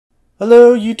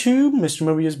Hello YouTube, Mr.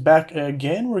 Mobius back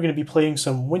again. We're going to be playing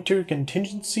some Winter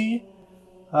Contingency.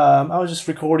 I was just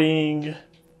recording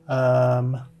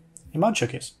a mod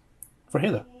showcase for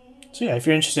Halo. So yeah, if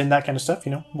you're interested in that kind of stuff,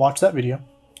 watch that video.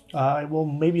 I will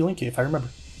maybe link it if I remember.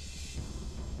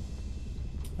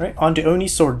 Alright, on to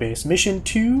Oni's Sword Base. Mission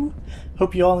 2.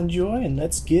 Hope you all enjoy, and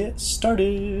let's get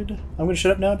started. I'm going to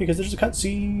shut up now because there's a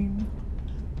cutscene.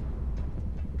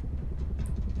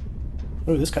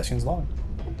 Oh, this cutscene's long.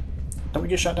 Don't we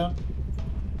get shot down?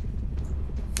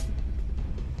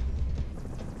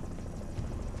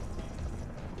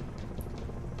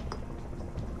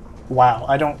 Wow,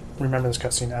 I don't remember this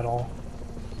cutscene at all.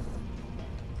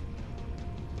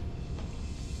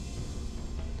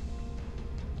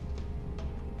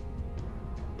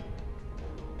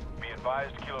 Be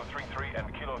advised, Kilo 33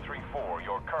 and Kilo 34,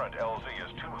 your current LZ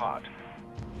is too hot.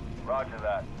 Roger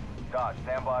that. Dodge,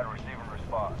 stand by to receive and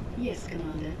respond. Yes,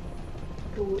 Commander.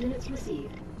 Coordinates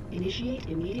received. Initiate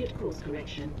immediate course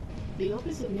correction. The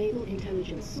Office of Naval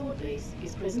Intelligence Sword Base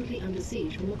is presently under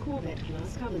siege from a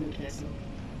Corvette-class Covenant vessel.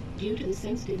 Due to the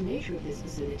sensitive nature of this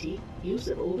facility, use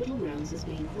of orbital rounds has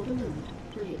been, for the moment,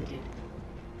 prohibited.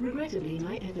 Regrettably,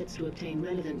 my efforts to obtain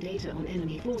relevant data on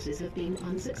enemy forces have been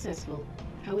unsuccessful.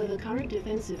 However, current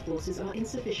defensive forces are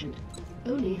insufficient.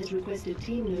 Oni has requested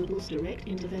Team Noble's direct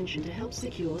intervention to help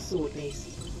secure Sword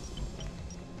Base.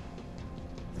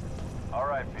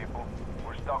 Alright, people.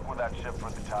 We're stuck with that ship for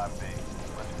the time being.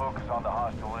 Let's focus on the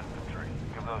hostile infantry.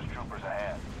 Give those troopers a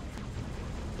hand.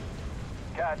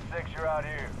 Cat 6, you're out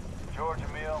here. George,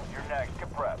 Emil, you're next.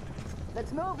 Get prepped.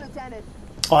 Let's move, Lieutenant.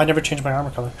 Oh, I never changed my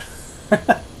armor color.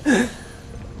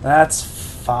 That's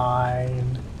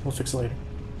fine. We'll fix it later.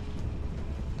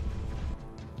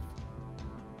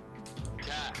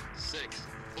 Cat 6,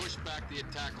 push back the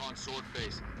attack on Sword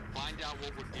Base. Find out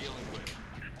what we're dealing with.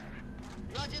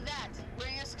 Roger that.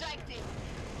 Bring a strike team.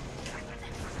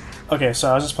 Okay,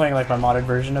 so I was just playing like my modded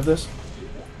version of this,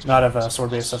 not of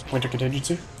Sword Base of Winter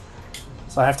Contingency.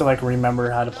 So I have to like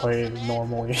remember how to play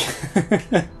normally.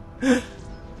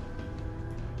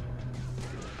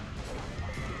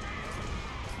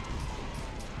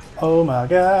 Oh my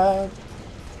god.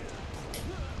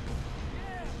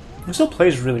 It still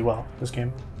plays really well, this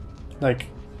game. Like,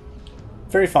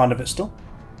 very fond of it still.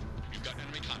 You've got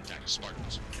enemy contact,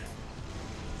 Spartans.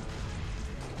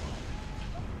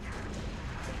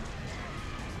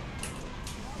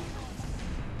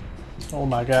 Oh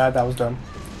my god, that was dumb.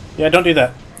 Yeah, don't do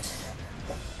that.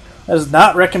 That is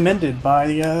not recommended by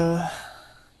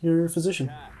your physician.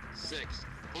 Cat 6,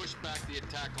 push back the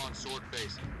attack on Sword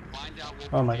Base. Find out what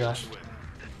Oh we're my dealing gosh. with.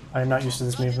 I am not used to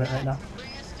this movement right now. Bring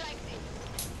a strike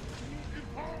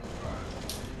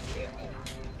team.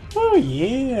 Oh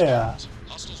yeah!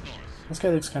 Hostiles north. This guy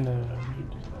looks kind of...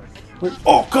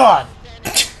 Oh god!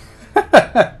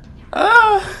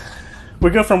 We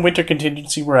go from Winter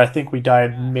Contingency where I think we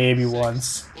died maybe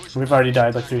once. We've already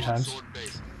died like 3 times. Sword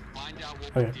Base. Find out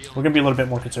what Okay, we're dealing we're gonna be a little bit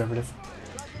more conservative.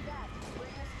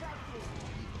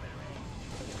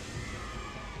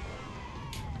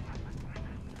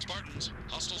 Spartans,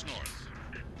 hostiles north.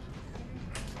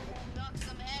 Knock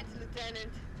some heads,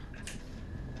 Lieutenant.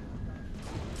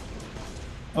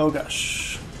 Oh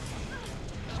gosh.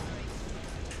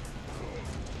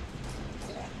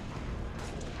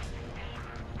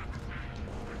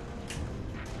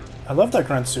 I love that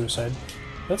grunt suicide.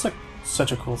 That's like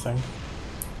such a cool thing.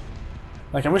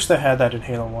 Like I wish they had that in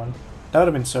Halo 1. That would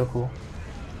have been so cool.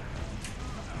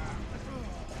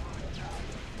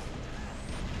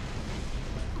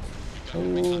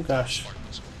 Oh gosh.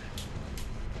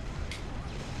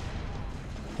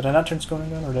 Did I not turn scoring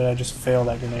gun or did I just fail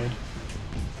that grenade?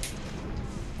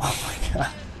 Oh my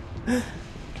god.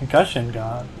 Concussion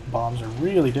gun bombs are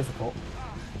really difficult.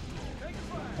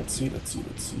 Let's see.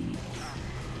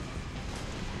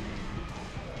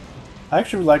 I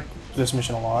actually like this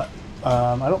mission a lot.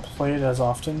 I don't play it as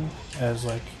often as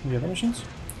like the other missions,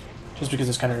 just because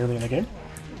it's kind of early in the game.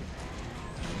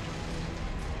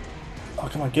 Oh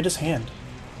come on, get his hand.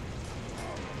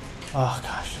 Oh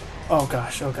gosh. Oh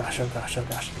gosh, oh gosh, oh gosh, oh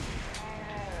gosh.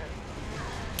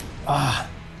 Ah,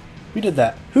 we did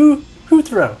that. Who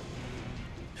throw?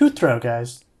 Who throw,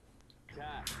 guys?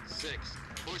 Cat 6,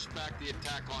 push back the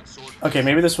attack on Sword Base. Okay,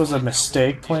 maybe this was a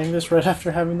mistake playing this right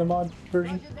after having the mod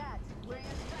version. Roger that. Bring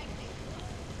a strike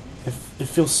team. It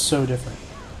feels so different.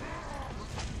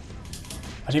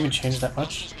 I didn't even change that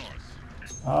much.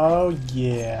 Hostiles north. Oh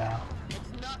yeah.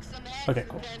 Let's knock some heads, Okay,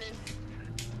 cool. Lieutenant.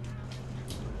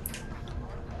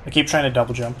 I keep trying to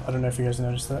double jump. I don't know if you guys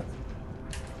noticed that.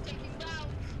 Taking rounds.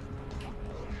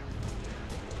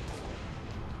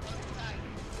 Hold tight.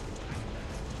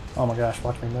 Oh my gosh,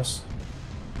 watch me miss.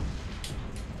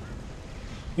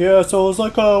 Yeah, so I was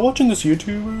like watching this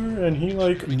YouTuber and he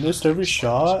like missed every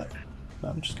shot. No,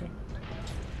 I'm just kidding.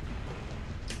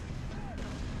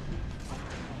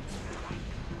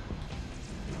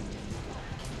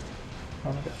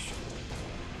 Oh my gosh.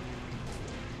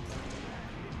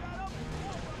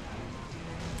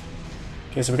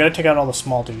 Okay, so we gotta take out all the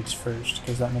small dudes first,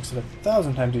 because that makes it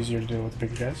 1,000 times easier to deal with the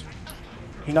bigger guys.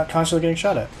 You're not constantly getting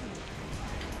shot at.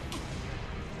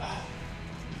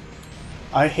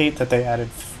 I hate that they added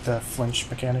the flinch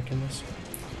mechanic in this.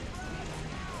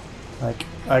 Like,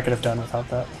 I could have done without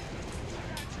that.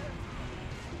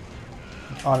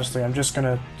 Honestly, I'm just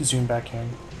gonna zoom back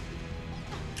in.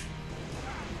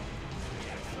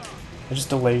 It just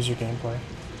delays your gameplay.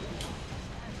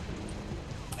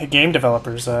 Hey, game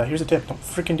developers, here's a tip. Don't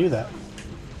freaking do that.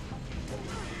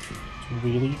 It's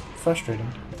really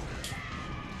frustrating.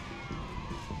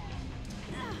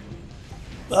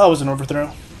 That was an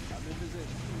overthrow.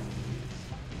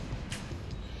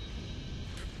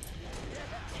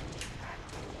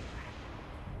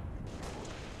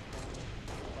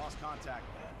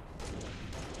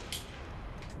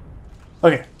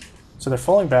 Okay, so they're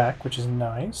falling back, which is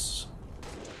nice.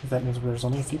 That means there's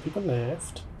only a few people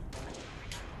left.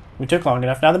 We took long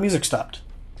enough. Now the music stopped.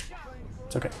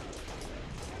 It's okay.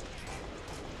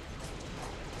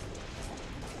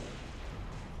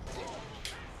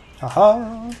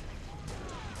 Haha!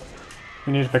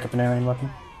 We need to pick up an alien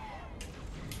weapon.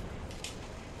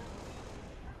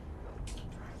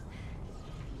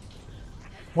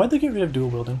 Why'd they get rid of dual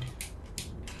wielding?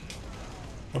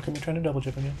 Okay, we're trying to double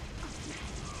jump again.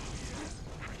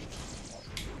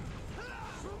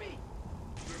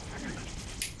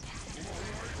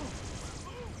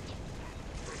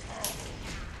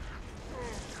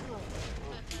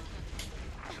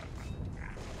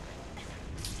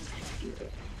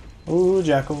 Ooh,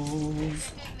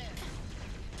 jackals.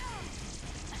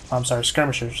 I'm sorry,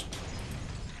 skirmishers.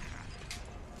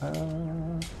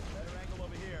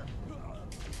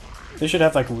 They should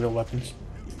have like real weapons.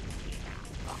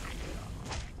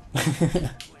 Noble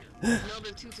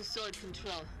 2 to sword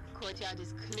control. Courtyard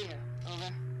is clear.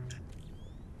 Over.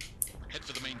 Head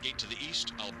for the main gate to the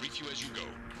east. I'll brief you as you go.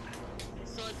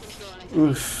 Sword control. I think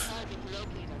Oof. target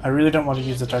locator. I really don't want to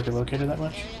use the target locator that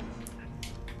much. Area.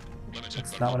 Limited,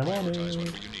 That's but not what I I'll wanted. prioritize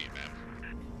whatever you need, ma'am.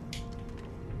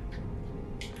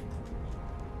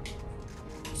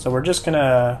 So we're just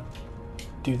gonna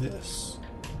do this.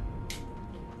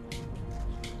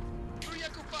 3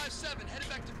 Echo 5-7, headed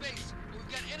back to base.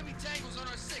 We've got enemy tangles on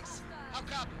our 6. How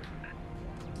copy?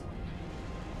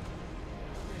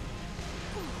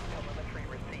 Telemetry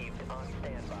received on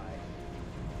standby.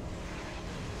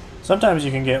 Sometimes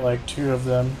you can get like 2 of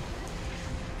them.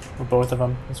 Or both of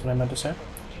them, that's what I meant to say.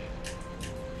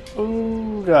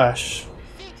 Oh gosh.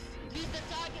 6. Use the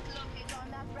target locator on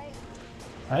that rail.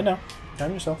 I know.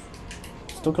 Calm yourself.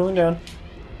 Still cooling down.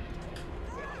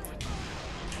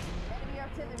 Enemy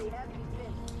artillery has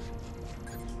been.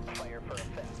 Fire for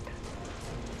effect.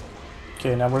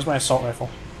 Okay, now where's my assault rifle?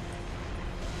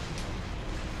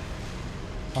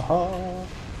 Aha.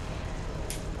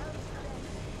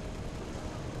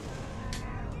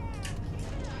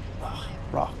 Ah,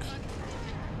 rock.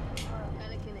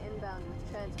 Pelican inbound with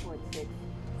transport 6.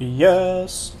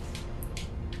 Yes.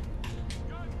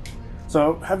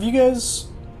 So, have you guys...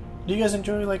 Do you guys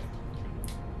enjoy, like,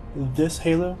 this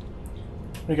Halo?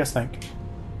 What do you guys think?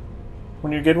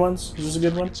 One of your good ones? Is this a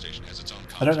good one? Station has its own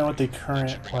I don't know what the contact. current,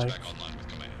 Should bring us like, back online with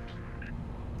command.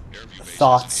 Airview base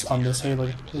thoughts is on in the this air.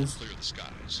 Halo Clear is. the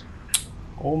skies.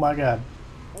 Oh my god.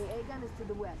 AA gun is to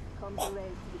the west. Comms array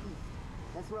to the east.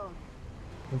 Let's roll.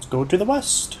 Let's go to the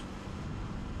west.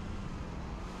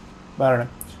 But I don't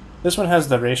know. This one has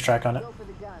the racetrack on it. Go for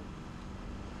the gun.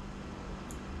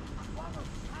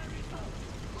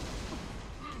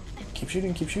 Keep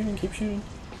shooting, keep shooting, keep shooting.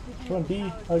 Come on,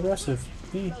 be aggressive.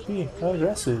 Be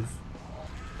aggressive.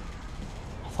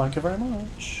 Thank you very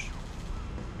much.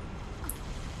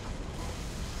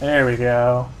 There we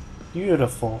go.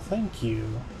 Beautiful, thank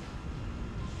you.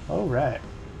 Alright.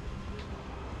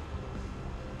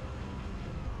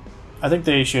 I think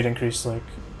they should increase, like...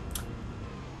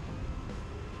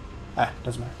 Ah,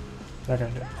 doesn't matter. They're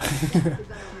not gonna do it. The gun over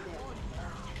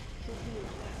there.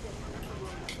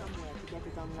 Should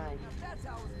be a set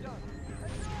somewhere to get it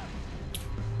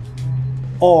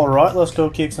online. Alright, let's go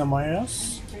kick some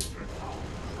ass.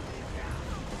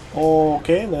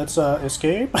 Okay, let's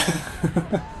escape.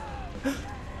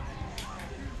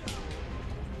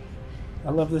 I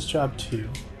love this job too.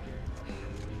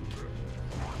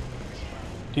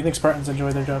 Do you think Spartans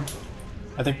enjoy their job?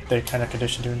 I think they're kind of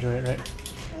conditioned to enjoy it, right?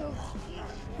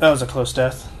 That was a close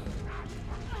death.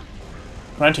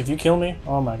 Grunt, if you kill me,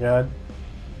 oh my god.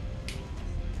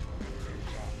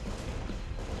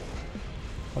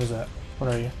 What is that?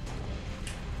 What are you?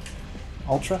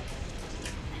 Ultra?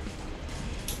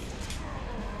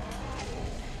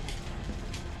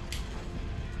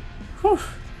 Whew.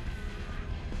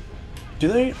 Do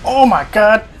they? Oh my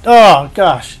god! Oh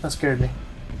gosh, that scared me.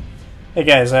 Hey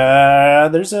guys,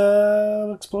 there's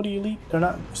a exploding elite. They're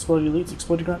not exploding elites,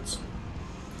 exploding grunts.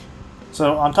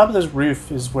 So on top of this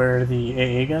roof is where the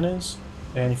AA gun is,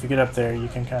 and if you get up there, you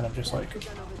can kind of just like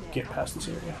get past this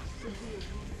area.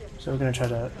 So we're gonna try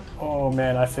to. Oh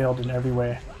man, I failed in every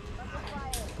way.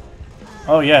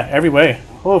 Oh yeah, every way.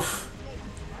 Oof.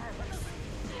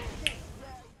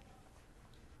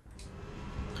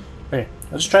 Okay,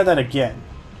 let's try that again.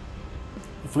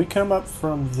 If we come up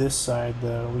from this side,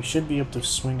 though, we should be able to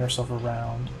swing ourselves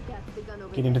around,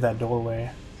 get into that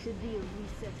doorway.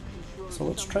 So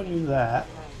let's try to do that.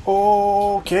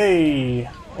 Okay,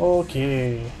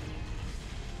 okay.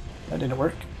 That didn't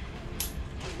work.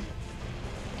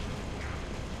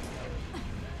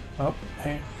 Oh,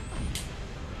 hey.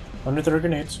 Under their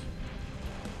grenades.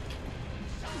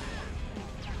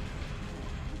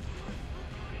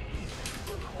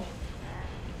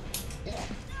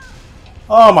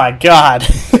 Oh my god!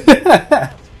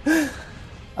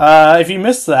 If you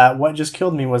missed that, what just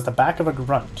killed me was the back of a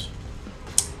grunt.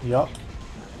 Yup.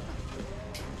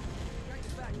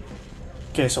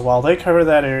 Okay, so while they cover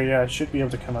that area, I should be able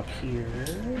to come up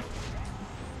here.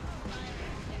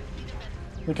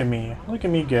 Look at me. Look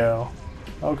at me go.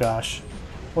 Oh gosh.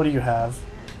 What do you have?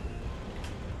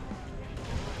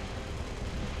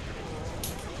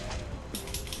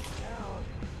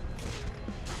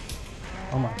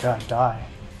 Oh my god, die.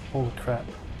 Holy crap.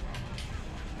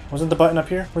 Wasn't the button up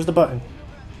here? Where's the button?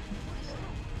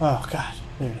 Oh god,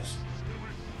 there it is.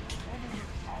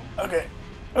 Okay.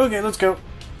 Okay, let's go.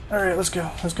 Alright, let's go.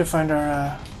 Let's go find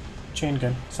our chain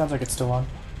gun. Sounds like it's still on.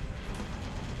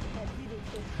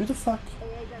 Who the fuck?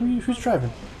 Who's driving?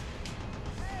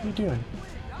 What are you doing?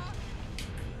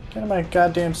 Get out of my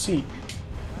goddamn seat.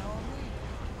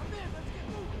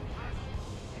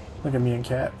 Look at me and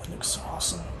Cat. It looks so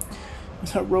awesome.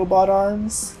 He's got robot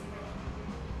arms.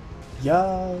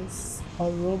 Yes, a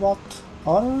robot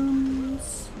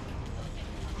arms.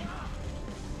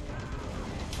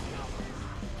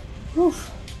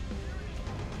 Woof.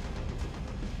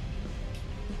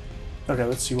 Okay,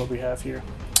 let's see what we have here.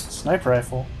 Sniper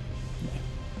rifle.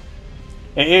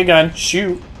 AA gun,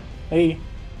 shoot. Hey,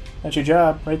 that's your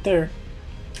job right there.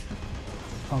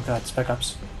 Oh god, Spec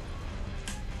Ops.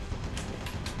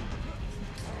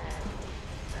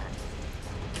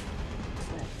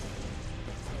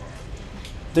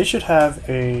 They should have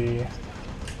a...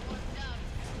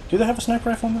 Do they have a sniper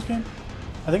rifle in this game?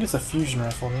 I think it's a fusion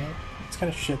rifle, right? It's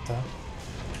kind of shit, though.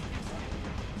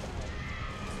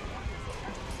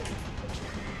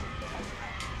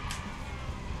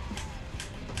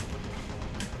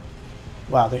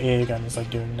 Wow, the AA gun is like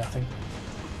doing nothing.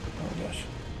 Oh gosh.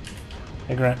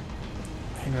 Hey Grant.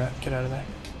 Hey Grant, get out of there.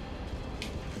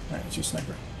 Alright, let's use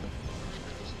sniper.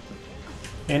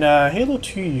 In Halo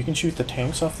 2, you can shoot the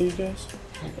tanks off these guys.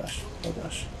 Oh gosh, oh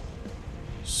gosh.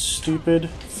 Stupid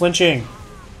flinching.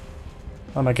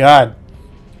 Oh my god.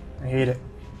 I hate it.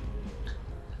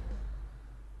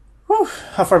 Whew,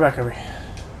 how far back are we?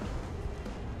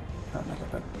 Oh, not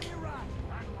that bad.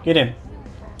 Get in.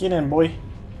 Get in, boy.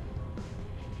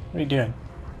 What are you doing?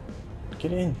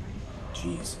 Get in.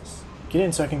 Jesus. Get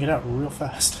in so I can get out real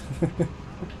fast.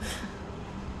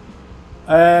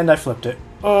 And I flipped it.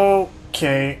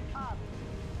 Okay.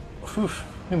 Whew,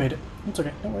 we made it. It's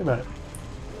okay. Don't worry about it.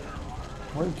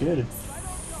 We're good.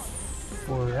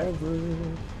 Forever.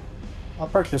 I'll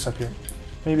park this up here.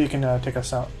 Maybe you can take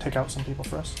us out. Take out some people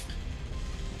for us.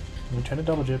 Let me try to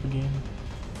double jump again.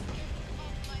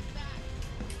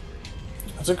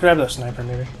 Let's go grab that sniper,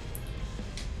 maybe.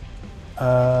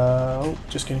 Oh,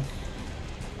 just kidding.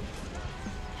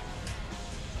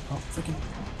 Oh, freaking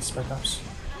Spec Ops.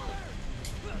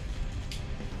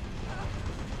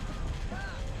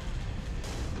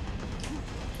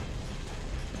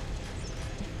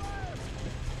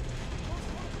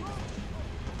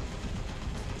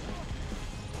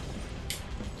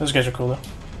 Those guys are cool though.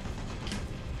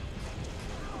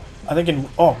 I think in...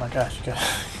 Oh my gosh, you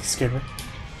scared me.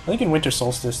 I think in Winter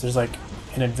Solstice there's like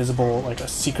an invisible, like a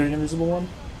secret invisible one.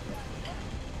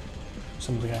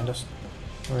 Someone behind us.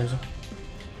 Where is it?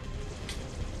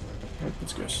 Oh,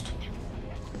 it's Ghost.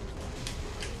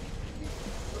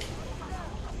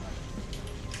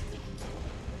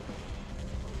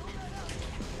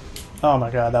 Oh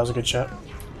my god, that was a good shot.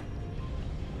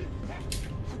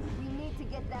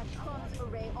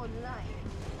 array online.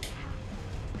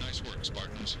 Nice work,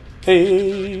 Spartans.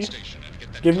 Hey, Station and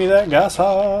get that give me that gas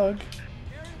hog.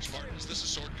 Spartans, this is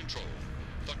Sword Control.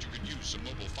 Thought you could use some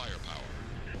mobile firepower.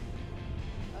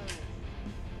 Oh,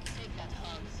 take that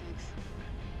hog, Six.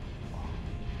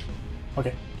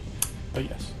 Okay, but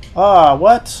yes. Ah,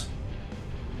 what?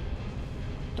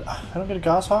 I don't get a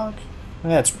gas hog?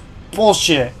 That's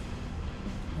bullshit.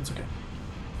 That's okay.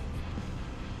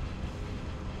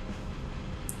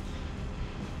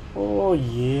 Oh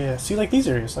yeah. See, like these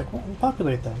areas, like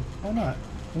populate them. Why not?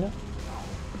 You know?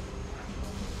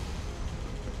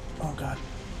 Oh god.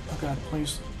 Oh god,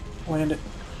 please land it.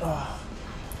 Ah.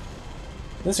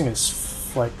 This thing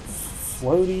is like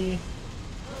floaty.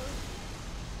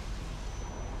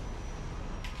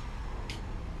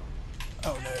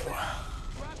 Oh no.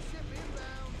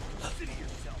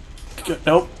 Good.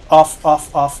 Nope. Off,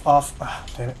 off, off, off. Ah,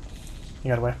 damn it. You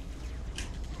got away.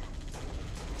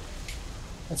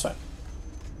 That's fine.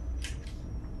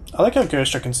 I like how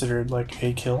ghosts are considered like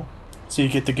a kill. So you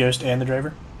get the ghost and the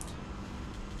driver.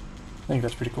 I think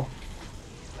that's pretty cool.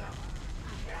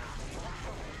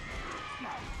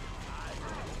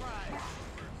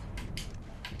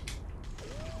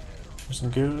 There's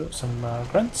some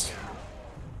grunts.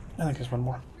 I think there's one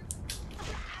more.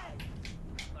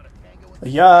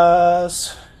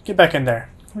 Yes! Get back in there.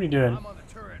 What are you doing?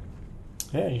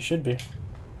 Yeah, you should be.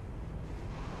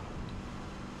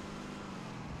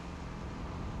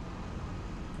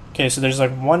 Okay, so there's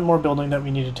like one more building that we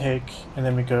need to take, and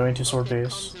then we go into Sword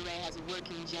Base. Comms array has a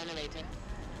working generator.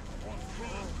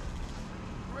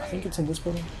 I think it's in this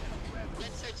building.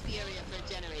 Let's search the area for a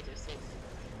generator, Six.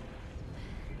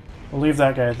 We'll leave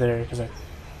that guy there, because I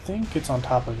think it's on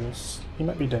top of this. He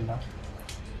might be dead now.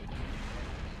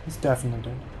 He's definitely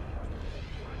dead.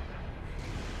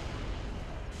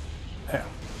 Yeah.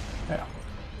 Yeah.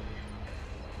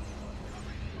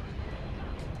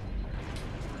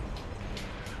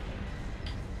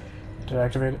 Did I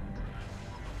activate it?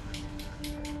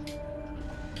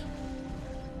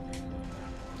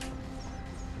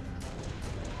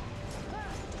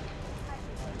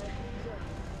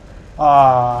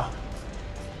 Ah.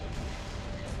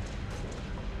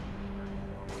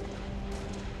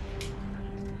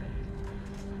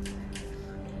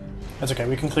 That's okay,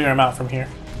 we can clear him out from here.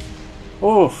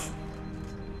 Oof.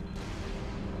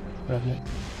 Revenant.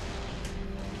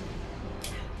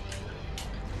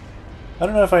 I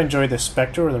don't know if I enjoy the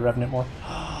Spectre or the Revenant more.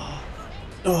 Oh,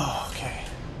 okay.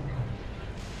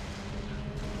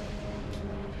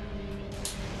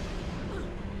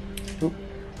 Oop.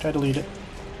 Try to lead it.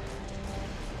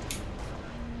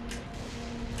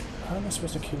 How am I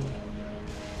supposed to kill you?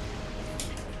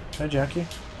 Can I jack you?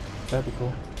 That'd be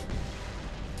cool.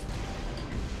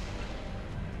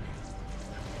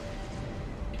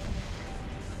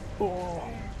 Oh.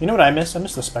 You know what I miss? I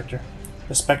miss the Spectre.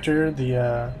 The Spectre, the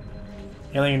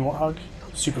Alien Warthog.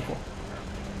 Super cool.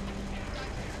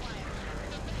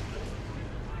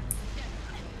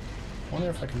 I wonder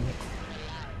if I can make...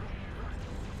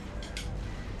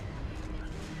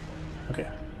 Okay.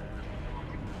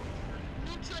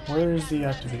 Where is the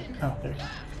activate? Oh, there you go.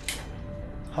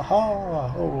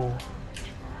 Haha! Oh.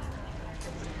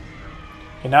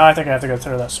 Okay, now I think I have to go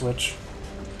throw that switch.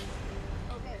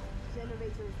 Okay,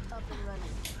 generator up and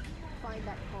running. Find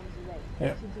that comms array.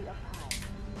 Yep. Should be up high.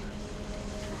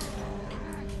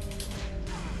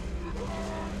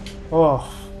 Oh,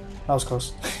 that was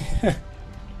close. The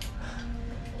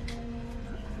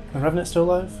Revenant still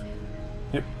alive?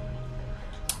 Yep.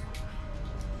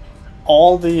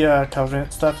 All the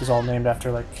Covenant stuff is all named after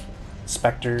like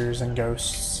specters and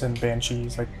ghosts and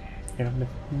banshees, like, you know,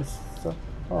 myth stuff.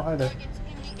 Oh, hi there.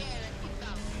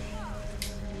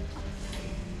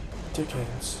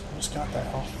 Dickheads. I just got that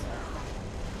health.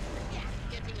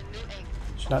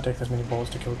 Should not take as many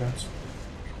bullets to kill guns.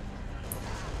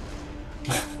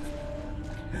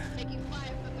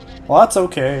 Well, that's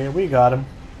okay. We got him.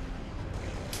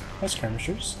 Hi,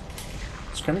 skirmishers.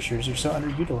 Skirmishers, you're so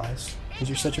underutilized because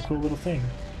you're such a cool little thing.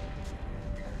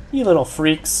 You little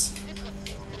freaks.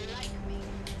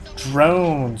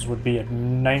 Drones would be a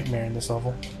nightmare in this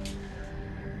level.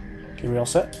 Okay, we all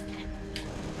set?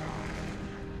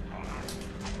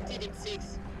 Heading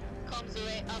 6. Comms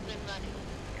array up and running.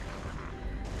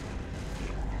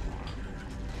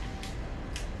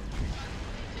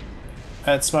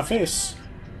 That's my face.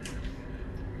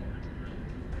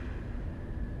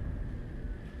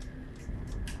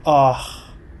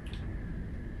 Ah.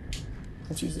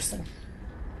 Let's use this thing.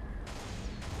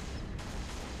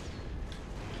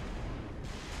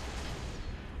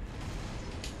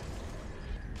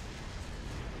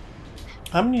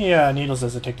 How many needles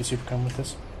does it take to supercom with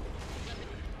this?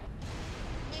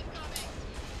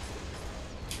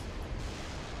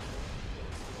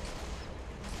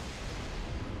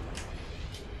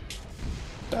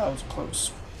 That was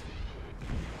close.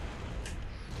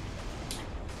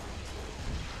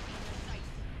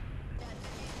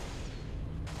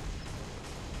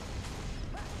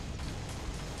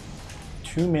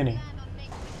 Too many.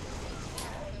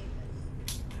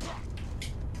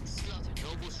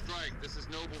 Noble strike. This is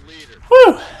noble leader.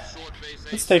 Woo! Sword base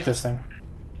Let's ASAP. take this thing.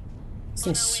 This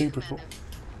thing's super cool.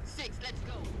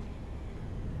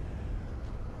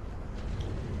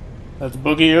 Let's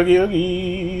boogie oogie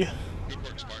oogie. Good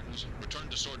work, Spartans. Return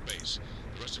to Sword Base.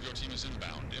 The rest of your team is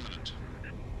inbound, imminent.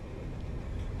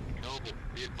 Noble,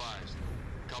 be advised.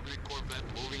 Covenant Corvette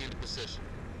moving into position.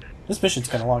 This mission's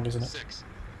kind of long, isn't it? 6.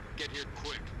 Get here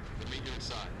quick. We'll meet you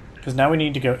inside. Because now we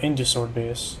need to go into Sword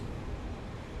Base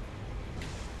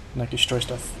and like destroy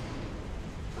stuff.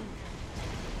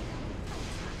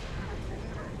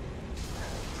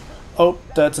 Oh,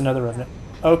 that's another revenant.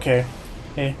 Okay.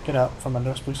 Hey, get out from under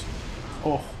us, please.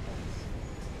 Oh.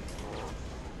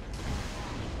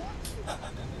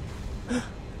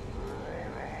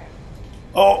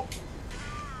 Oh!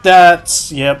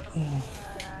 That's... yep.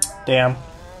 Damn.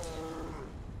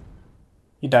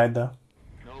 He died, though.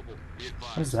 Noble, be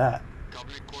advised. What is that?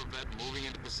 Covenant Corvette moving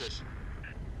into position.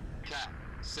 Cat,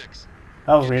 6.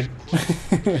 That was Get weird. here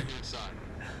quick. We'll meet you inside.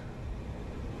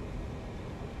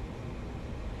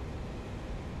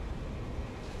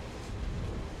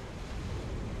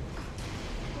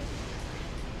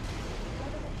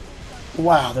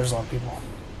 Wow, there's a lot of people.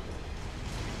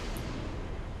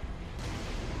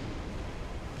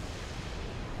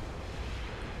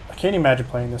 I can't imagine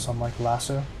playing this on like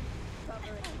Lasso.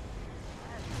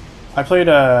 I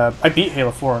beat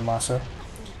Halo 4 on Lasso.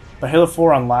 But Halo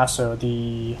 4 on Lasso,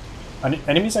 the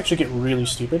enemies actually get really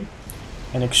stupid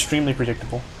and extremely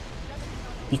predictable.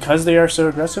 Because they are so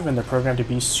aggressive and they're programmed to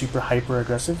be super hyper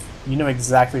aggressive, you know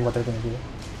exactly what they're going to do.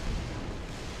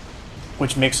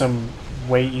 Which makes them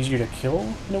way easier to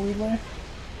kill in a weird way.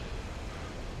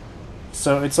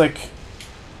 So it's like,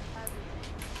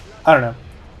 I don't know.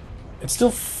 It's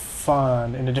still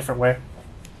fun in a different way.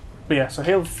 But yeah, so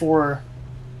Halo 4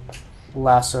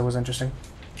 Lasso was interesting.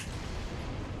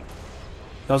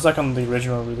 That was like on the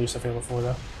original release of Halo 4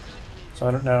 though. So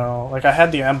I don't know, like I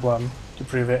had the emblem to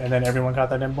prove it and then everyone got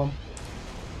that emblem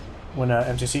when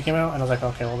MCC came out and I was like,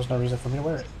 okay, well there's no reason for me to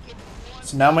wear it.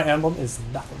 So now my emblem is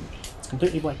nothing. It's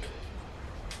completely blank.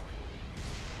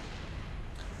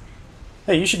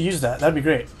 Hey, you should use that. That'd be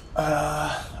great.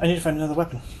 I need to find another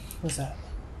weapon. What is that?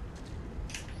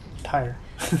 Tire.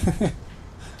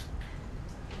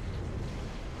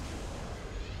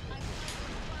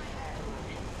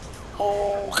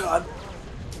 Oh god.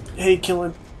 Hey, kill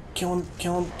him. Kill him.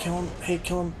 Kill him. Kill him. Hey,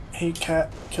 kill him. Hey,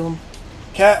 cat. Kill him.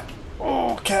 Cat.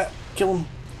 Oh, cat. Kill him.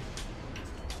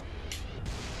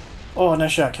 Oh,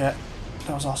 nice shot, cat.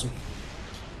 That was awesome.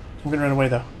 I'm gonna run away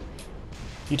though.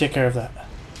 You take care of that.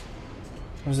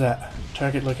 What is that?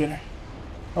 Target locator?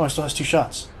 Oh, it still has 2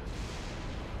 shots.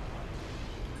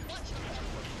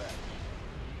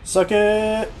 Suck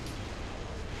it!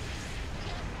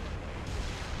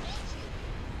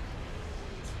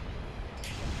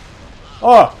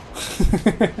 Oh!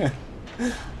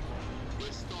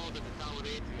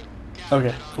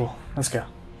 Okay, cool. Let's go.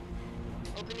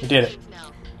 We did it.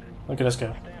 Look at us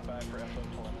go.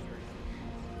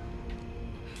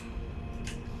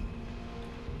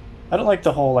 I don't like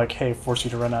the whole, like, hey, force you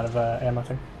to run out of ammo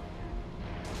thing.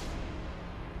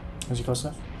 Is he close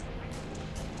enough?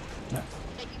 No.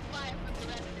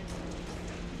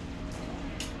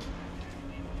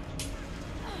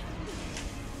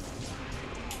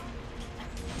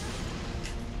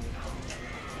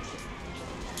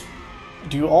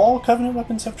 Do all Covenant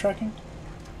weapons have tracking?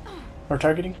 Or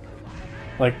targeting?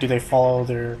 Like, do they follow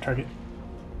their target?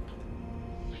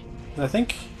 I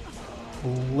think a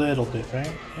little bit,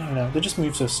 right? I don't know. They just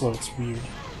move so slow, it's weird.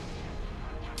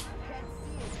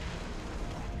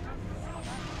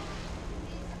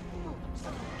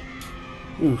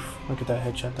 Oof, look at that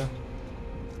headshot though.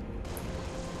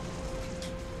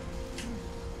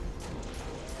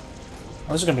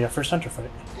 Oh, this is gonna be our first hunter fight.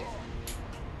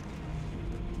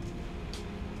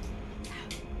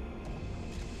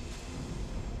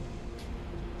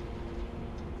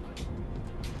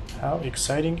 How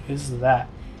exciting is that?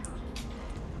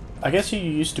 I guess you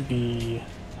used to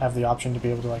have the option to be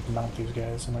able to like mount these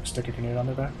guys and like stick a grenade on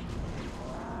their back.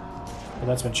 But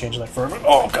that's been changed like forever.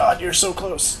 Oh god, you're so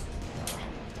close!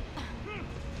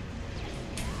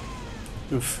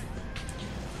 Oof.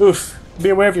 Oof. Be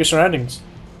aware of your surroundings.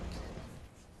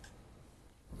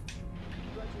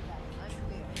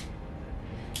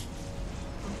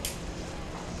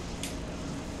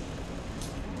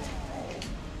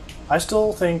 I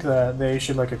still think that they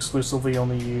should like exclusively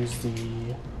only use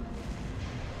the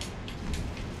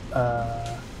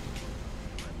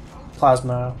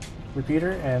plasma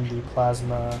repeater and the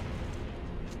plasma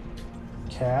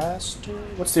caster.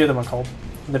 What's the other one called?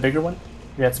 The bigger one?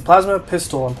 Yeah, it's a plasma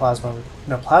pistol and plasma.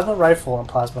 No, plasma rifle and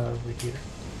plasma repeater.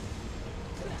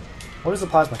 What is the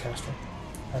plasma caster?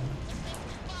 I don't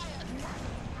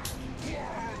know.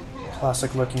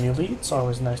 Classic looking elite. It's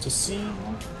always nice to see.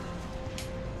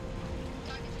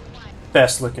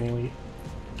 Best looking elite.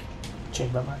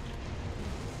 Changed my mind.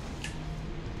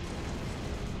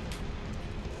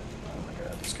 Oh my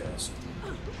god, these guys.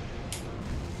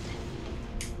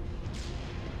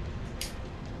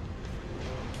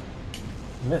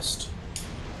 Missed.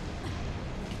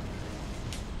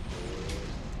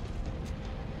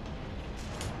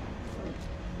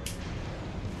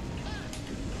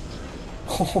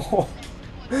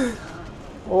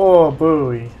 Oh,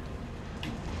 buoy.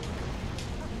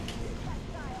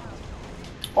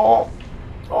 Oh,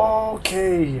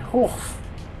 okay. Oof.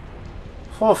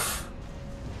 Oof.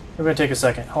 We're gonna take a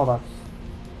second. Hold on.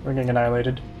 We're getting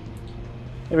annihilated.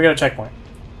 Hey, we got a checkpoint.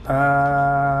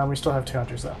 We still have 2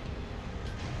 hunters though.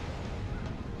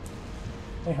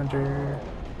 Hey, hunter.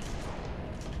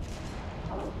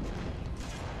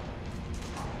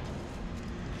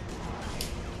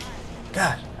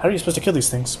 God, how are you supposed to kill these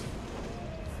things?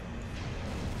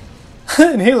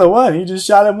 In Halo 1, you just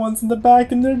shot them once in the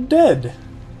back and they're dead.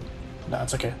 No,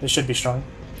 it's okay. They should be strong.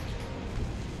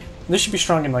 They should be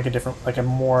strong in like a different, like a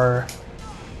more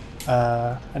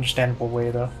understandable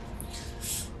way, though.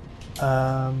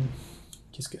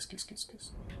 Kiss.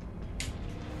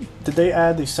 Did they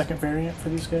add the second variant for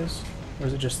these guys, or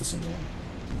is it just the single one?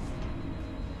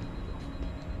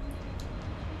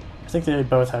 I think they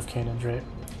both have cannons, right?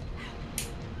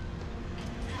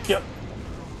 Yep.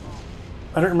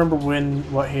 I don't remember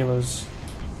what Halos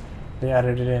they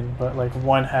added it in, but like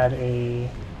one had a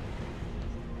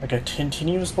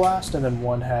continuous blast, and then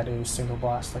one had a single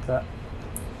blast like that.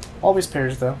 Always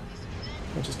pairs though,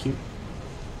 which is cute.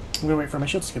 I'm gonna wait for my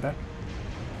shields to get back.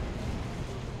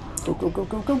 Go!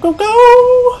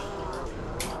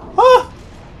 Ah!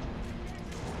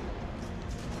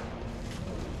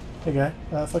 Hey guy,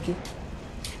 fuck you.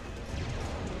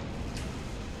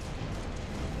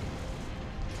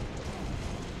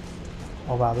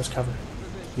 Oh wow, this cover.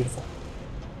 Beautiful.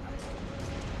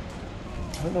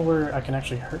 I don't know where I can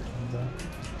actually hurt him though.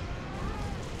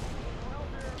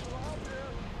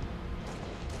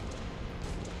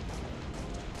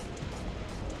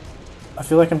 I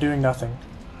feel like I'm doing nothing.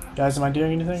 Guys, am I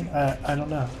doing anything? I don't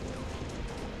know.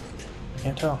 I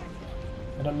can't tell.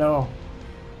 I don't know.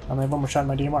 I only have one more shot in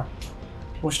my DMR.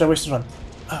 What should I waste it on?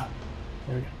 Ah,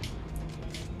 there we go.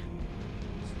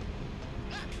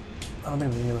 I don't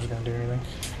think the healer's gonna do anything.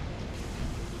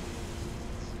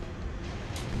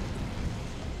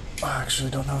 I actually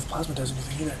don't know if plasma does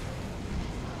anything either.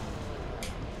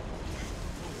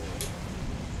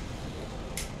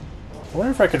 I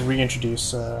wonder if I could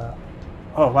reintroduce, oh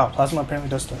wow, plasma apparently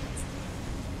does stuff.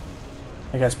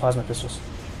 Hey guys, plasma pistols.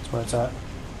 That's where it's at.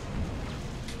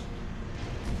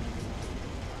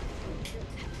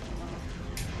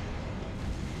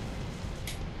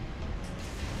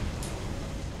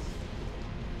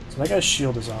 So that guy's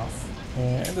shield is off.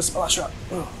 And the splash shot.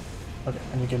 Ugh. Okay,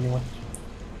 and you give me one.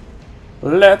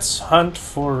 Let's hunt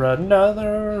for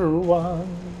another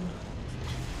one.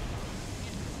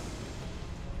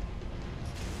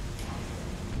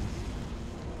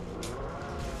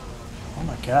 Oh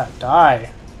my god,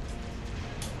 die!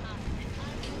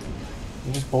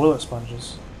 You just bullet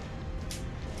sponges.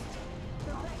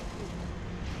 Oh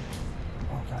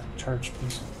god, charge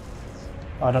please.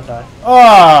 Oh, don't die. Oh,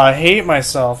 I hate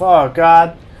myself. Oh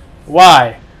god.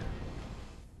 Why?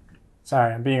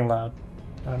 Sorry, I'm being loud.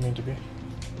 I don't mean to be.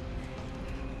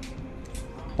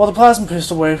 Well, the plasma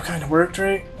pistol wave kind of worked,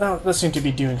 right? Oh, that seemed to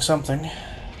be doing something.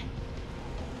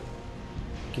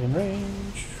 Get in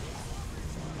range.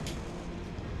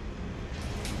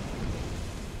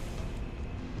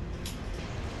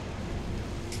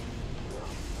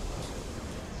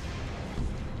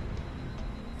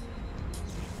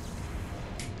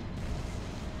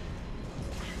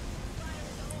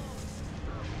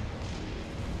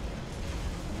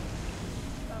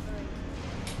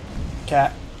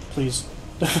 Cat, please.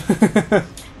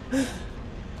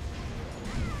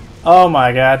 Oh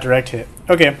my god, direct hit.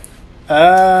 Okay.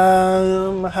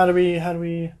 How do we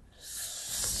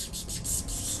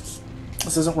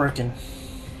This isn't working.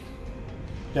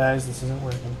 Guys, this isn't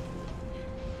working.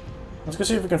 Let's go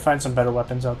see if we can find some better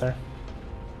weapons out there.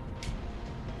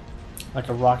 Like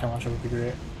a rocket launcher would be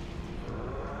great.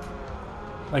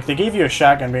 Like, they gave you a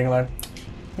shotgun being like,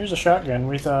 here's a shotgun,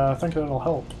 we think it'll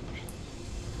help.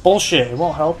 Bullshit, it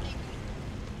won't help.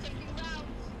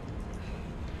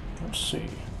 Let's see.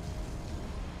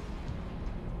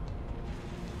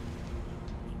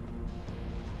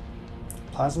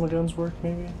 Plasma guns work,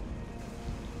 maybe?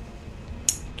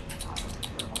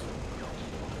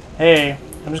 Hey,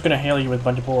 I'm just gonna hail you with a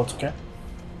bunch of bullets, okay?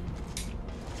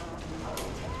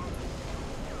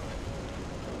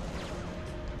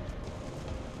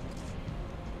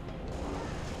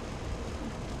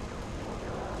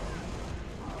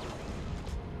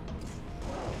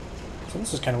 So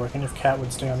this is kind of working if Cat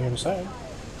would stay on the other side.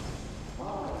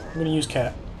 I'm gonna use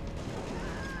Cat.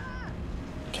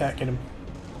 Cat, get him.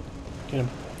 Get him.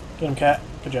 Get him, Cat.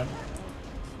 Good job.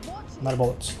 I'm out of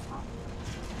bullets.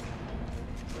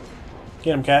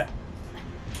 Get him, Cat.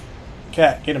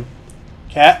 Cat, get him.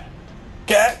 Cat.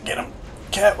 Cat, get him.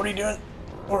 Cat, what are you doing?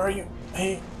 Where are you?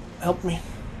 Hey, help me.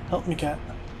 Help me, Cat.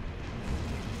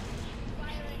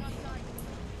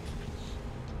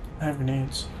 I have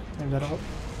grenades. Maybe that'll help.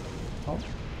 Oh.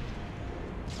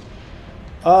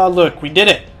 Ah, look, we did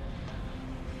it!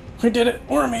 We did it!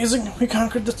 We're amazing! We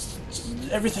conquered this,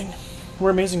 everything.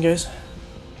 We're amazing, guys.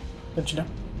 Don't you know?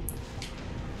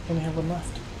 Only have one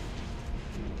left.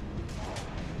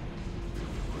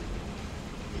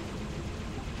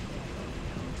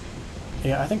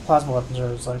 Yeah, I think plasma weapons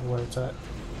are like where it's at.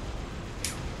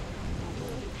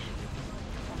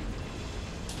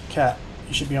 Cat,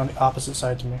 you should be on the opposite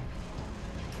side to me.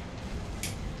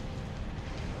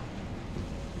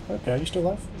 Okay, you still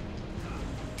alive?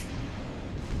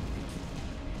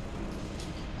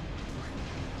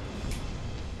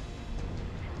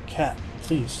 Cat,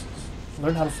 please,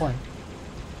 learn how to flank.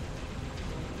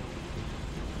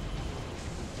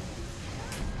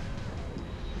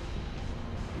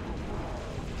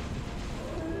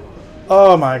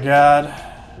 Oh my god,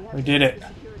 we did it.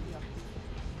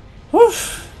 Whew!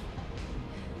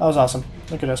 That was awesome.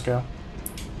 Look at us go.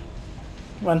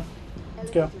 Come on,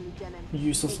 let's go. You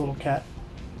useless little cat.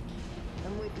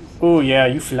 Oh yeah,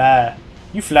 you fly.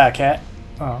 You fly, cat.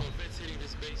 Oh.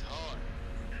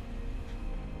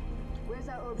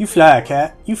 You fly,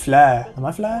 cat. You fly. Am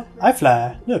I fly? I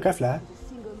fly. Look, I fly.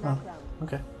 Oh,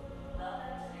 okay.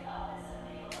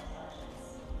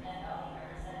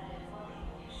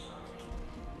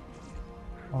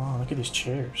 Oh, look at these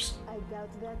chairs.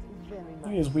 Look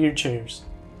at these weird chairs.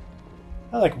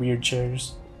 I like weird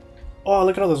chairs. Oh,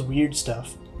 look at all this weird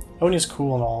stuff. Oni is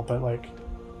cool and all, but like,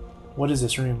 what is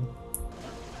this room?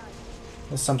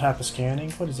 Is some type of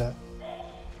scanning? What is that?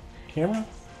 Camera?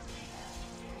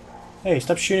 Hey,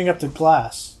 stop shooting up the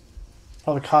glass.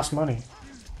 Probably costs money.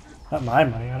 Not my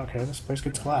money, I don't care. This place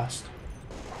gets glassed.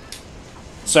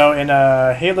 So in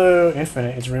Halo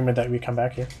Infinite, it's rumored that we come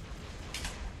back here.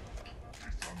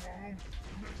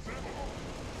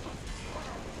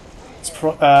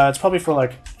 It's probably for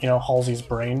like, you know, Halsey's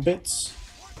brain bits.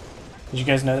 Did you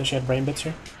guys know that she had brain bits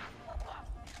here?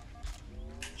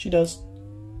 She does.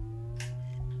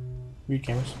 Weird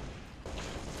cameras.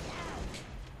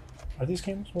 Are these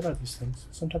cameras? What are these things?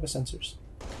 Some type of sensors.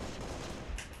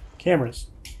 Cameras.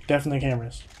 Definitely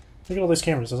cameras. Look at all these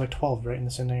cameras. There's like 12 right in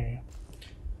the same area.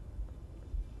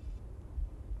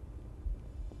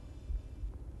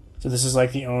 So this is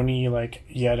like the only, like,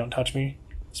 yeah, don't touch me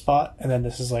spot. And then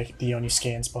this is like the only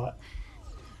scan spot.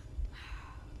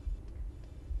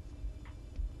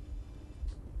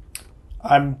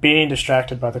 I'm being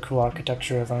distracted by the cool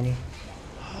architecture of Oni.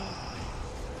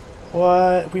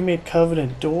 What? We made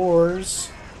Covenant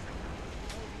doors.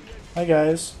 Hi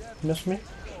guys. You missed me?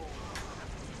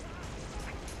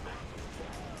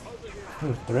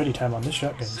 Ooh, the ready time on this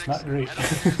shotgun is not great.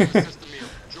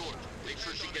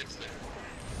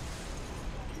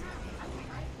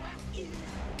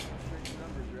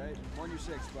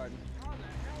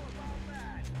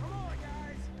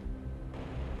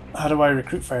 How do I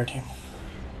recruit fire team?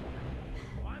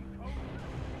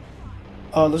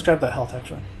 Oh, let's grab that health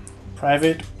actually.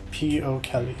 Private P.O.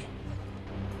 Kelly.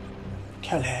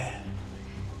 Kelly.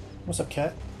 What's up,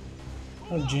 cat?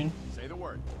 Oh, Gene. Say the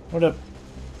word. What up,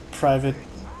 Private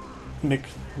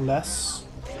McLess?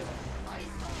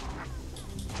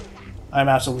 I'm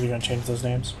absolutely gonna change those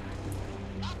names.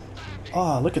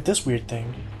 Oh, look at this weird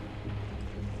thing.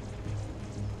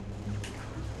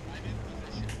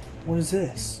 What is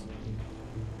this?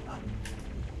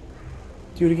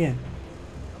 Do it again.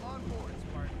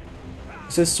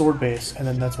 It says sword base, and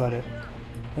then that's about it.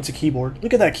 That's a keyboard.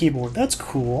 Look at that keyboard. That's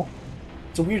cool.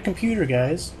 It's a weird computer,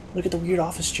 guys. Look at the weird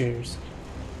office chairs.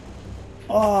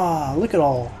 Ah, look at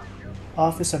all.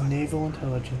 Office of Naval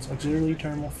Intelligence. Auxiliary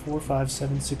Terminal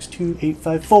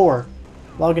 45762-854.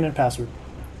 Login and password.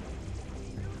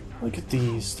 Look at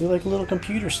these. They're like little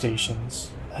computer stations.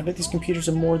 I bet these computers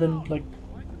are more than like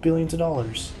billions of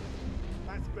dollars.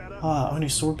 Ah, Oni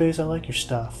Sword Base, I like your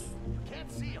stuff.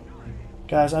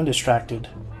 Guys, I'm distracted.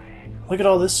 Look at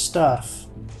all this stuff.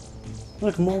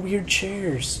 Look, more weird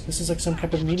chairs. This is like some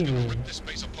type of meeting room.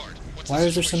 Why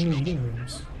is there so many meeting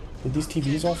rooms? Did these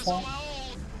TVs all fall?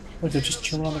 Look, they're just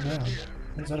chilling on the ground.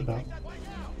 What is that about?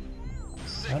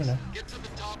 I don't know.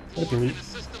 What a delete.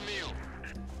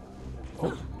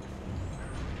 Oh.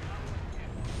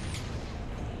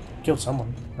 Killed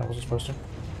someone. That wasn't supposed to.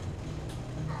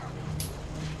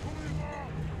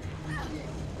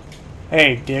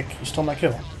 Hey, dick. You stole my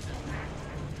kill.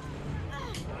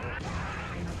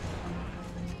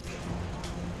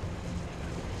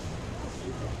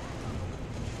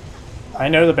 I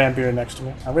know the bamboo next to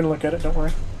me. I'm gonna look at it, don't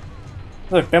worry.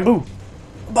 Look, bamboo!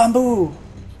 Bamboo!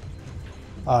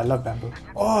 Oh, I love bamboo.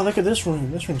 Oh, look at this room.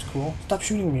 This room's cool. Stop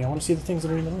shooting me. I want to see the things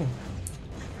that are in the room.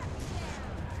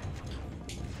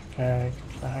 Okay,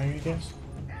 can I hire you guys?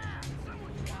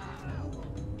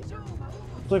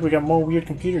 Look, we got more weird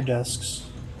computer desks.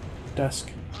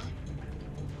 Desk.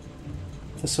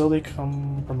 Facility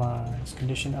compromise.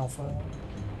 Condition alpha.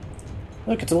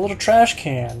 Look, it's a little trash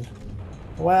can.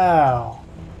 Wow.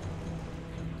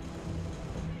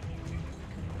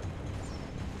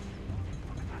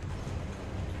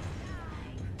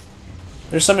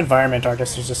 There's some environment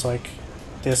artists who's just like,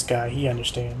 this guy, he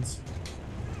understands.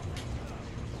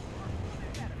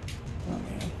 Oh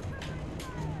man.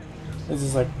 This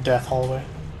is like death hallway.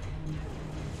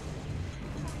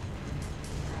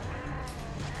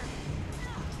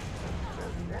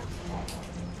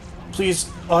 Please,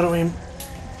 auto aim.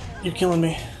 You're killing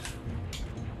me.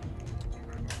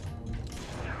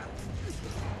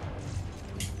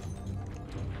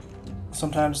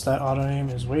 Sometimes that auto aim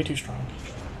is way too strong.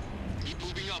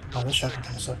 Oh, this shotgun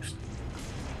kind of sucks.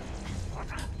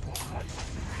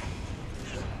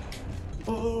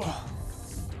 Oh.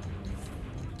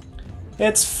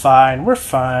 It's fine. We're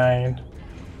fine.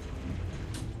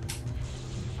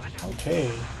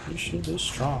 Okay, you shoot this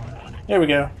strong. There we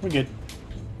go. We're good.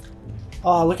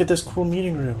 Oh, look at this cool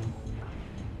meeting room.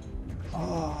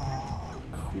 Oh,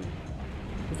 cool.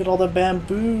 Look at all the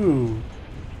bamboo.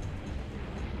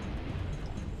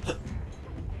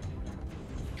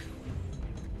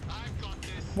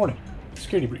 Warning.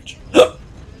 Security breach.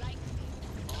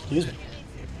 Excuse me.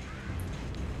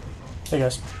 Hey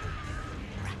guys.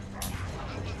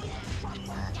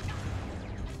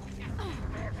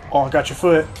 Oh, I got your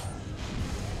foot.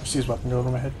 I see his weapon go over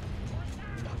my head.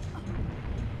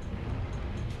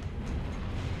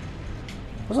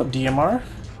 What's up, DMR?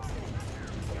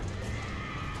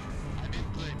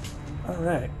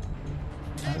 Alright.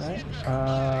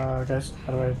 Alright. Guys,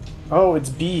 how do I... Oh, it's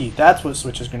B. That's what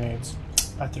switches grenades.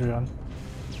 I threw on.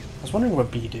 I was wondering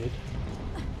what B did.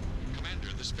 Commander,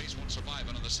 this base won't survive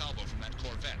another salvo from that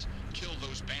Corvette. Kill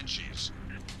those banshees.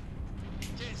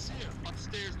 Can't see her.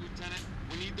 Upstairs, Lieutenant.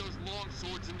 We need those long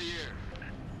swords in the air.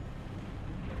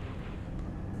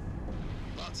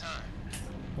 About time.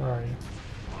 Where are you?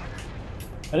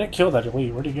 I didn't kill that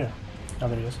elite. Where'd he go? Oh,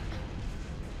 there he is.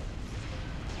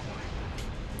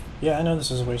 Yeah, I know this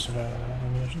is a waste of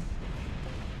ammunition.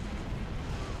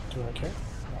 Do I care?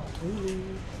 Not really.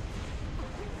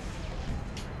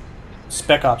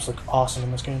 Spec Ops look awesome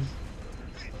in this game.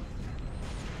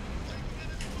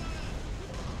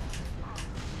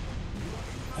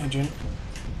 Hey, June.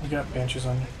 We got Banshees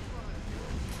on you.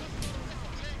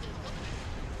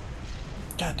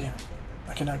 God damn it.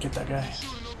 I cannot get that guy.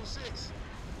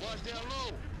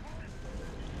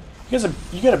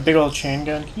 You got a big old chain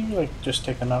gun. Can you like just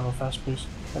take them out real fast, please?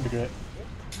 That'd be great.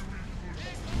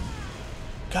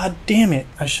 God damn it!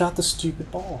 I shot the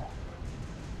stupid ball.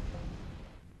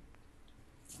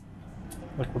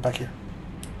 Look, we're back here.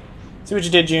 See what you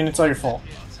did, June? It's all your fault.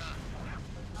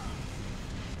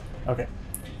 Okay.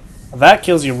 Well, that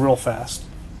kills you real fast.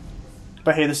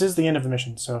 But hey, this is the end of the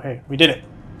mission, so hey, we did it.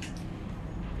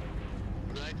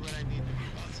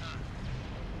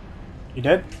 You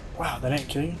dead? Wow, that didn't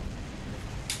kill you.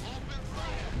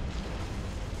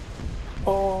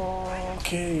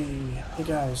 Okay. Hey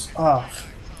guys.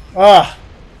 Alright,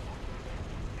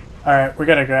 we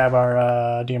gotta grab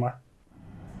our DMR.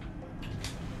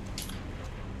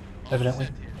 Evidently.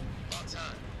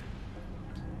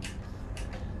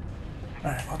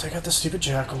 Alright, I'll take out the stupid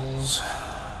jackals.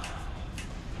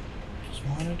 Just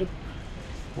wanted to...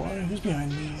 who's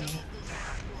behind me?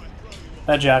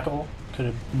 That jackal could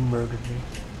have murdered me.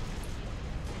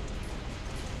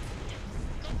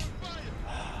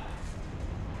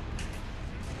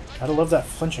 Gotta love that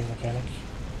flinching mechanic.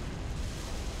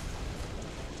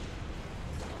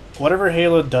 Whatever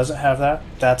Halo doesn't have that,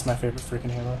 that's my favorite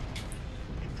freaking Halo.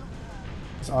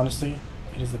 Because honestly,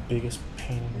 it is the biggest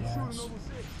pain in the ass.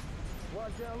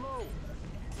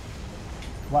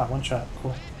 Wow, one shot,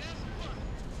 cool.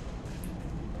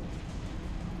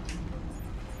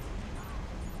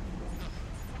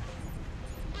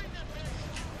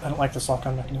 I don't like this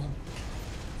lock-on mechanism.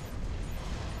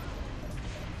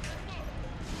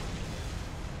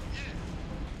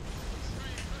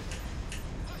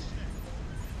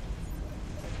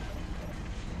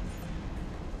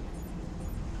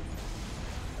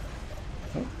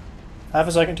 Oh, half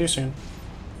a second too soon.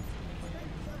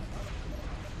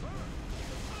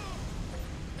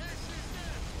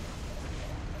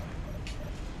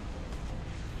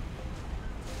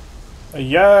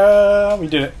 Yeah, we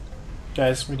did it.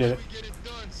 Guys, we did it.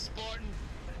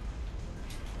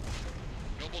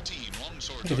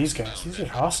 Look at these guys. These are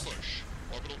awesome.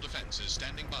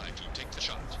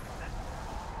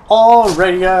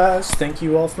 Alrighty, guys. Thank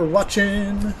you all for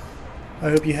watching. I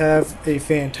hope you have a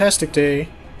fantastic day.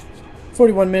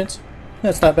 41 minutes.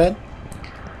 That's not bad.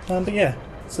 But yeah.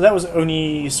 So that was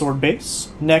Oni Sword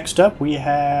Base. Next up, we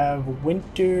have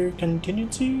Winter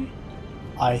Contingency,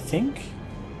 I think.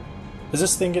 Does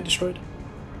this thing get destroyed?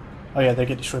 Oh yeah, they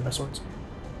get destroyed by swords.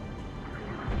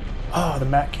 Oh, the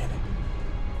Mac cannon.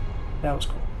 That was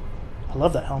cool. I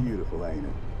love that helmet. Beautiful, ain't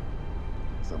it?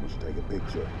 Someone should take a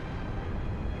picture.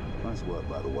 Nice work,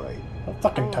 by the way. Don't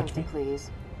fucking touch me.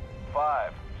 Please.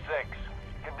 5, 6.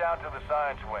 Get down to the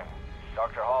science wing.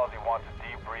 Dr. Halsey wants a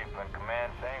debrief and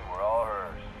command saying we're all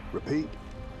hers. Repeat?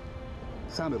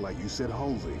 Sounded like you said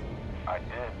Halsey. I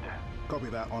did. Copy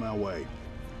that, on our way.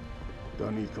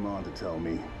 Don't need command to tell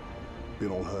me. Been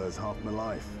all hers half my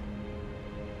life.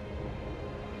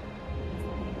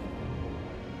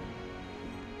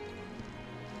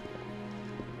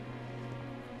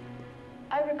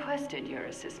 I requested your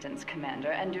assistance,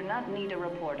 Commander, and do not need a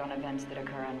report on events that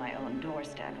occur on my own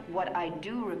doorstep. What I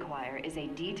do require is a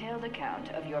detailed account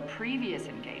of your previous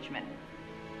engagement.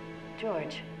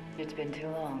 George, it's been too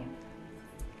long.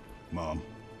 Mom,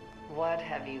 What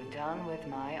have you done with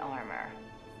my armor?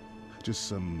 just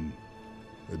some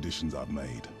additions I've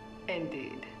made.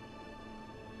 Indeed.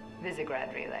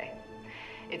 Visegrad Relay.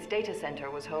 Its data center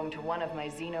was home to one of my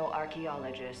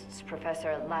xenoarchaeologists,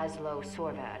 Professor Laszlo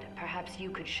Sorvad. Perhaps you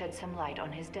could shed some light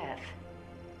on his death.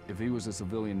 If he was a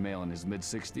civilian male in his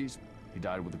mid-60s, he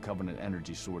died with a Covenant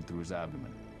energy sword through his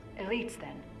abdomen. Elites,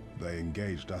 then? They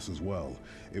engaged us as well.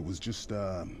 It was just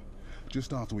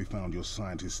after we found your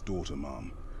scientist's daughter,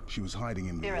 Mom. She was hiding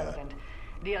in the... Irrelevant.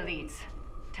 The Elites.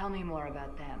 Tell me more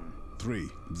about them. 3,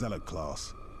 Zealot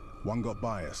class. One got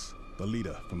bias. The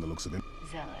leader, from the looks of him.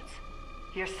 Zealots.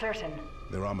 You're certain?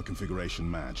 Their armor configuration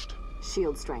matched.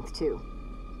 Shield strength, too.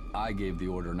 I gave the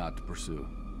order not to pursue.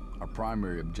 Our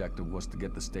primary objective was to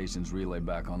get the station's relay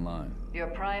back online. Your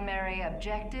primary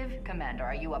objective? Commander,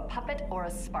 are you a puppet or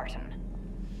a Spartan?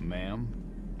 Ma'am?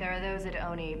 There are those at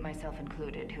ONI, myself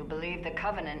included, who believe the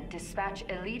Covenant dispatch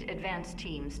elite advance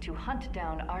teams to hunt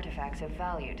down artifacts of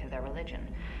value to their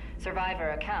religion.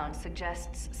 Survivor accounts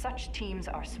suggests such teams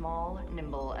are small,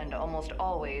 nimble, and almost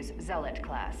always Zealot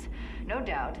class. No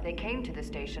doubt they came to the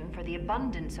station for the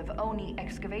abundance of ONI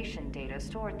excavation data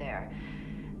stored there.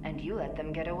 And you let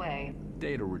them get away.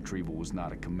 Data retrieval was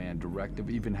not a command directive.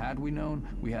 Even had we known,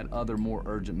 we had other more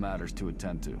urgent matters to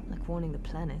attend to. Like warning the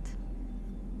planet.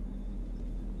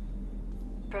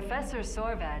 Professor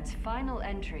Sorvad's final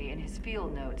entry in his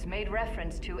field notes made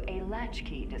reference to a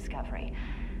latchkey discovery.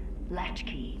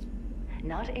 Latchkey.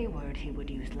 Not a word he would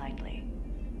use lightly.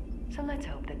 So let's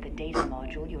hope that the data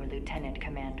module your Lieutenant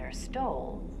Commander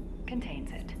stole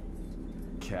contains it.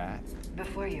 Cat?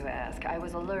 Before you ask, I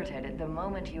was alerted the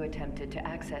moment you attempted to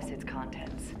access its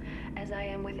contents, as I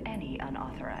am with any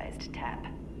unauthorized tap.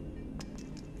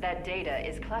 That data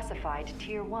is classified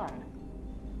Tier 1.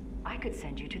 I could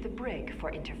send you to the brig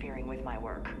for interfering with my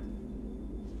work.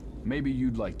 Maybe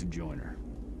you'd like to join her.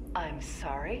 I'm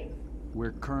sorry?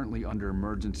 We're currently under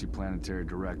emergency planetary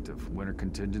directive, winter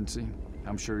contingency.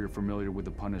 I'm sure you're familiar with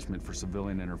the punishment for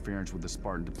civilian interference with the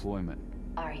Spartan deployment.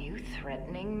 Are you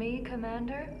threatening me,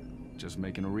 Commander? Just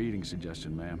making a reading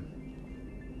suggestion, ma'am.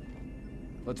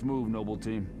 Let's move, noble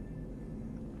team.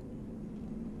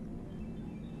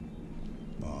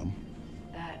 Mom?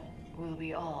 That will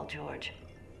be all, George.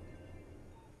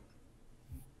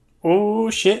 Oh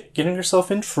shit, getting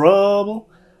yourself in trouble.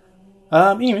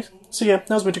 Anyways, so yeah, that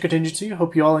was Winter Contingency.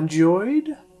 Hope you all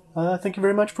enjoyed. Thank you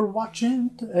very much for watching,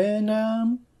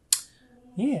 and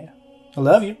yeah, I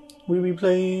love you. We'll be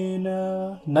playing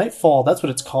Nightfall, that's what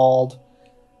it's called.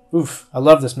 Oof, I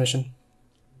love this mission.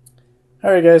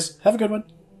 Alright guys, have a good one.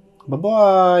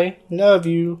 Bye-bye. Love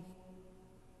you.